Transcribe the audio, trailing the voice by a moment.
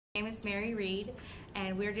My name is Mary Reed,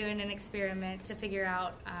 and we're doing an experiment to figure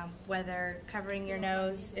out whether covering your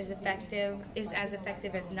nose is as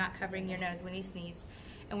effective as not covering your nose when you sneeze.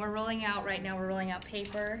 And we're rolling out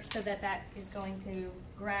paper so that is going to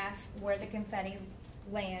graph where the confetti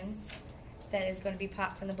lands that is going to be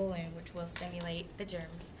popped from the balloon, which will simulate the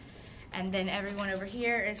germs. And then everyone over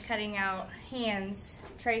here is cutting out hands,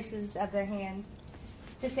 traces of their hands,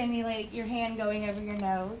 to simulate your hand going over your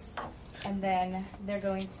nose. And then they're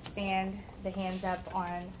going to stand the hands up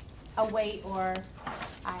on a weight, or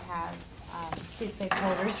I have toothpick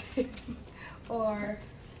holders.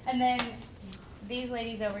 And then these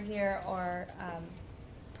ladies over here are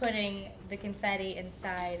putting the confetti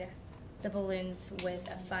inside the balloons with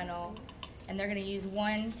a funnel. And they're going to use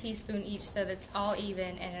 1 teaspoon each so that's all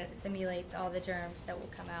even, and it simulates all the germs that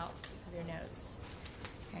will come out of your nose.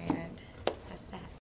 And